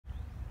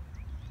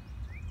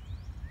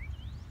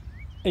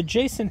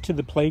Adjacent to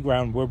the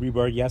playground where we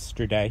were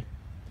yesterday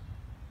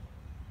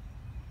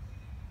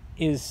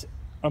is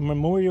a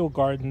memorial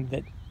garden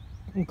that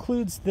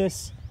includes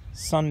this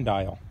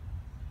sundial.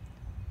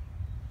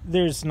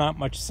 There's not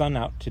much sun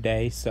out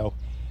today, so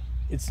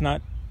it's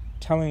not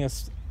telling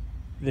us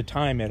the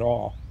time at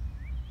all.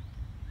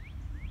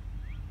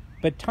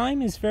 But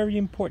time is very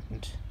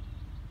important,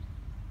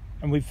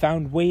 and we've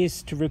found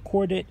ways to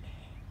record it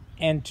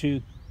and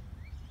to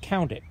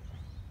count it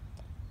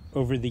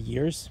over the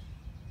years.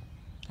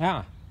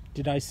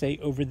 Did I say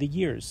over the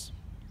years?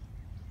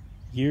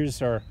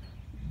 Years are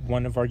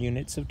one of our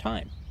units of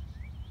time.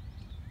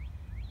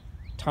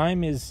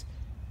 Time is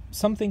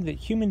something that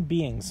human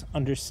beings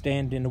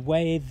understand in a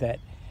way that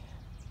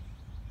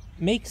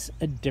makes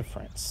a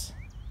difference.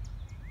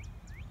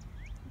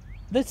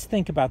 Let's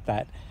think about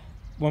that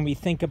when we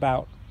think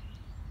about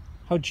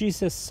how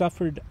Jesus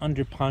suffered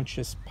under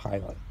Pontius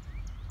Pilate.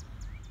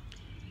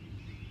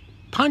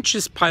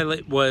 Pontius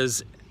Pilate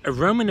was a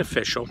Roman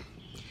official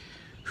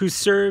who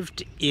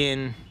served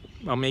in,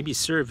 well, maybe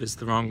serve is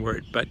the wrong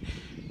word, but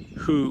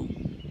who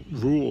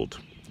ruled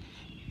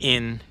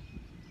in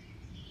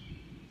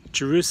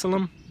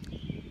Jerusalem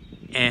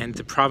and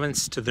the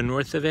province to the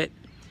north of it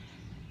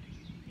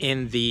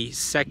in the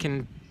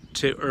second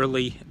to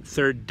early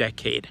third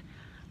decade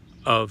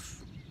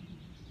of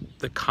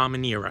the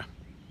Common Era.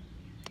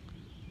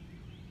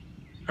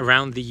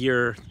 Around the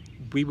year,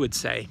 we would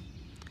say,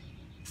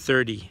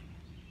 30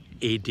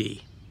 AD,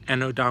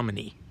 Anno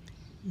Domini,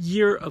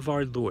 year of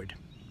our Lord.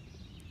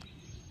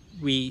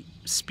 We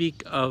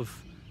speak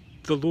of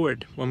the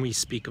Lord when we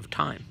speak of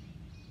time.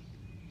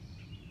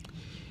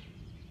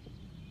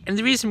 And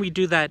the reason we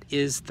do that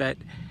is that,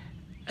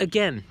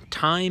 again,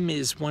 time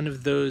is one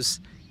of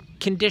those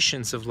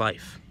conditions of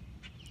life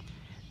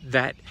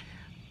that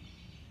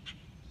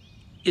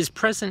is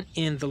present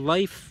in the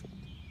life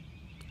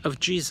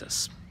of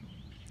Jesus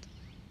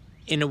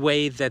in a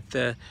way that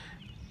the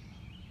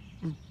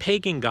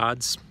pagan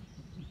gods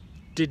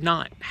did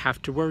not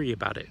have to worry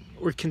about it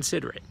or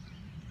consider it.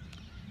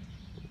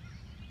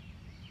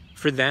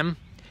 For them,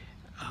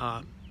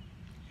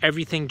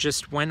 everything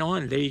just went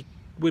on. They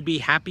would be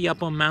happy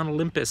up on Mount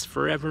Olympus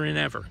forever and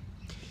ever.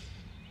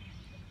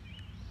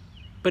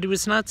 But it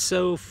was not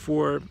so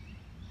for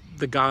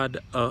the God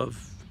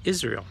of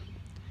Israel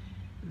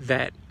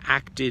that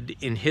acted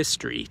in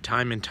history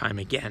time and time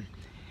again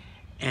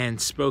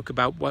and spoke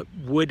about what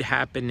would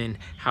happen and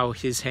how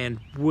his hand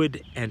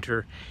would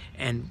enter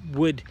and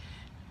would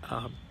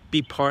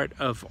be part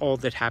of all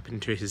that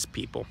happened to his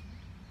people.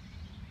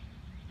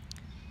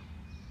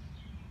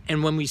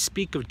 And when we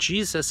speak of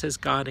Jesus as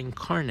God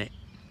incarnate,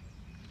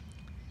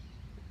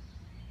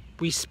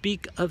 we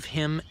speak of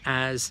him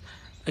as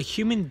a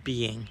human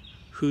being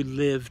who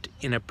lived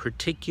in a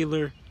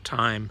particular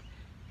time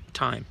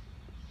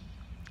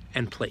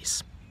and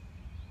place.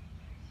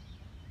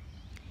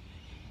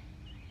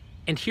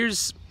 And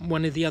here's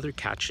one of the other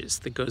catches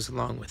that goes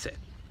along with it.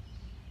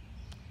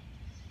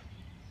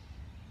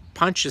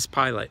 Pontius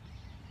Pilate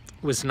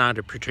was not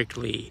a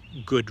particularly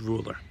good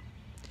ruler.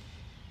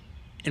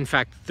 In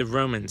fact, the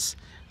Romans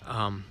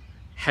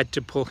had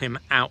to pull him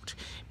out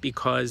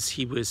because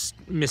he was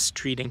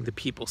mistreating the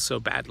people so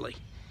badly.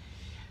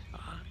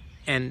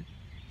 And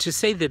to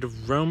say that a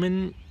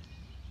Roman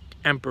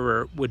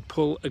emperor would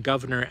pull a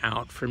governor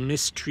out for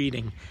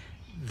mistreating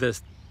the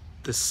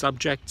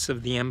subjects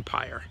of the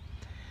empire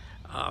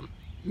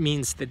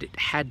means that it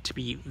had to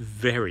be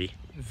very,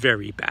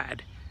 very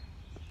bad.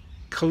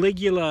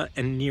 Caligula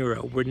and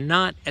Nero were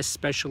not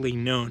especially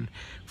known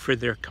for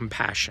their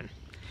compassion.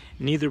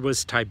 Neither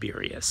was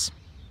Tiberius.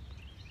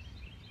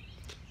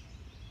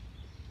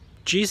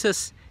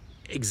 Jesus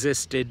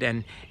existed,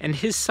 and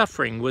his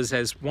suffering was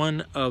as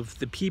one of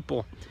the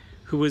people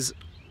who was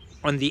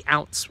on the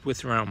outs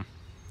with Rome.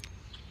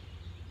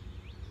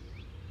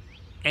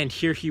 And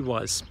here he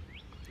was.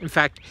 In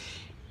fact,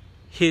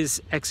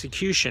 his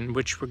execution,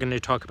 which we're going to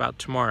talk about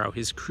tomorrow,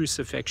 his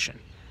crucifixion,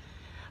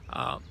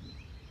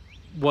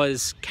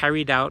 was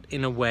carried out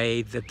in a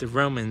way that the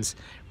Romans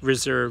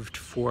reserved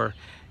for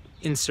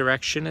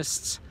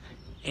insurrectionists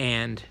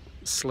and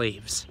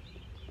slaves.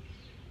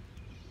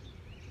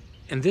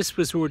 And this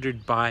was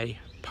ordered by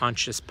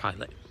Pontius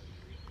Pilate,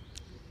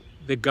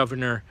 the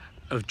governor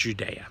of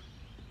Judea.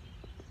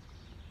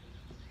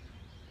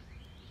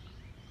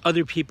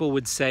 Other people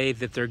would say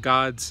that their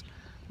gods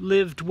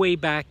lived way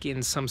back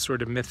in some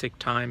sort of mythic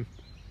time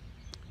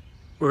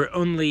or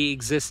only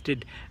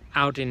existed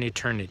out in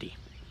eternity.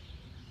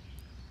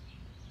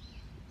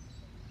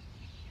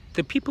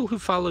 The people who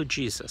follow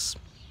Jesus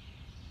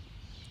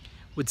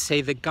would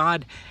say that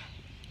God,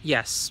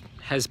 yes,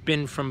 has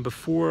been from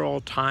before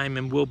all time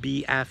and will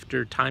be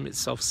after time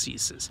itself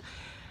ceases,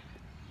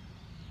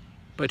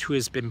 but who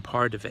has been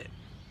part of it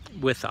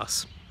with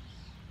us.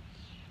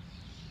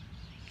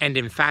 And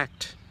in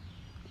fact,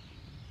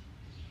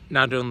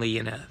 not only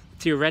in a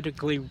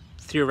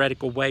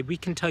theoretical way, we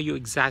can tell you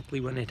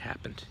exactly when it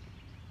happened.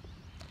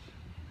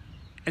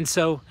 And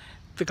so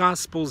the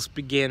Gospels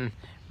begin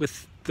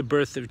with the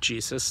birth of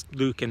Jesus,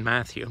 Luke and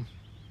Matthew.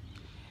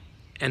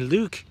 And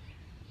Luke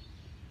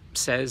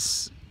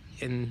says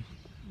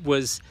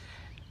was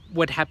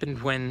what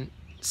happened when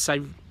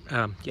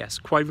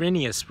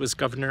Quirinius was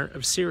governor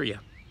of Syria.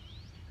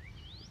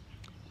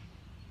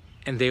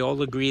 And they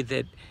all agree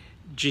that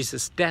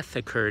Jesus' death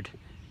occurred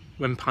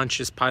when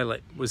Pontius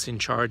Pilate was in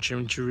charge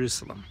in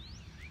Jerusalem,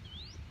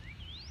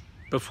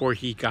 before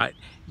he got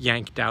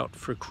yanked out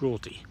for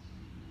cruelty.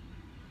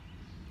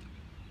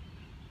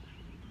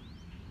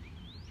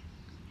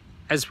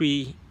 As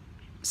we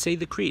say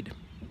the creed,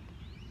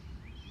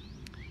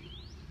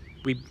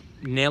 we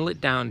nail it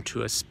down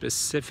to a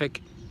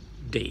specific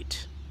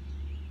date.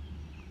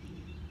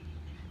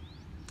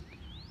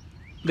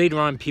 Later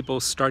on, people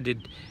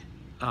started,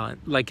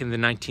 like in the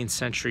 19th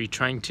century,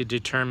 trying to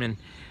determine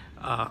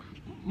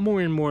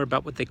more and more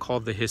about what they call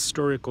the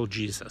historical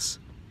Jesus,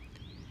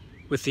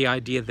 with the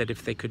idea that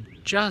if they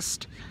could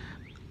just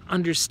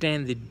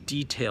understand the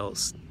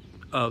details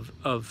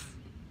of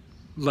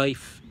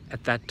life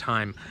at that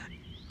time,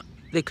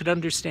 they could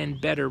understand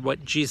better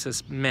what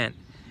Jesus meant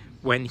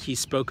when he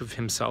spoke of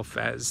himself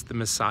as the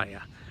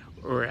Messiah,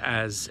 or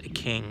as a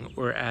king,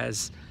 or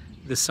as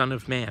the Son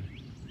of Man.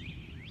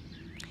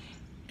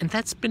 And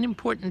that's been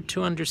important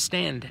to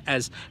understand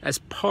as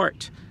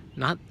part,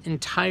 not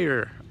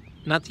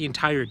the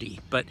entirety,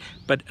 but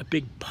a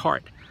big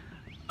part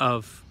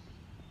of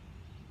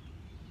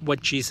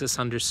what Jesus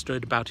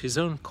understood about his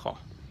own call,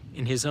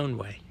 in his own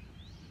way.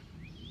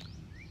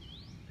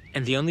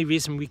 And the only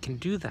reason we can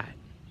do that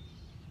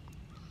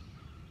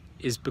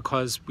is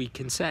because we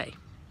can say,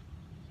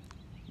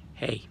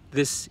 hey,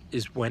 this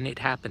is when it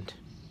happened.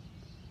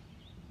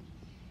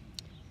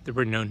 There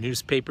were no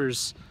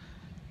newspapers.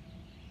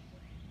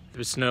 There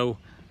was no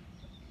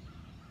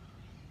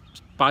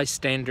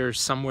bystander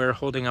somewhere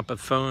holding up a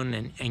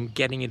phone and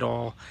getting it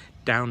all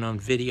down on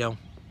video.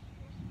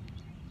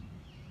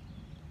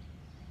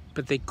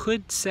 But they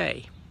could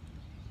say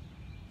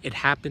it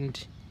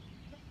happened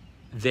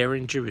there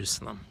in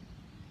Jerusalem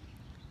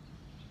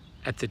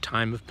at the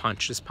time of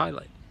Pontius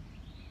Pilate.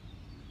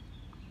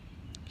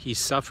 He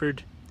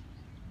suffered,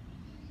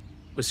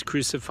 was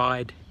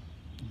crucified,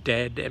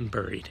 dead, and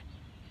buried.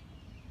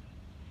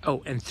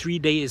 Oh, and 3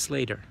 days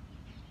later,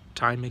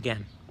 time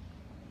again,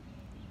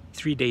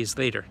 3 days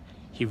later,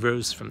 he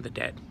rose from the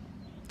dead.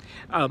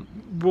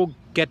 We'll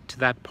get to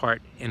that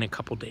part in a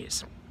couple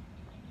days.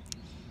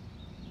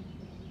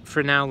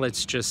 For now,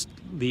 let's just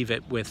leave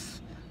it with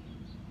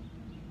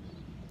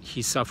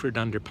he suffered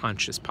under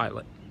Pontius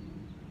Pilate.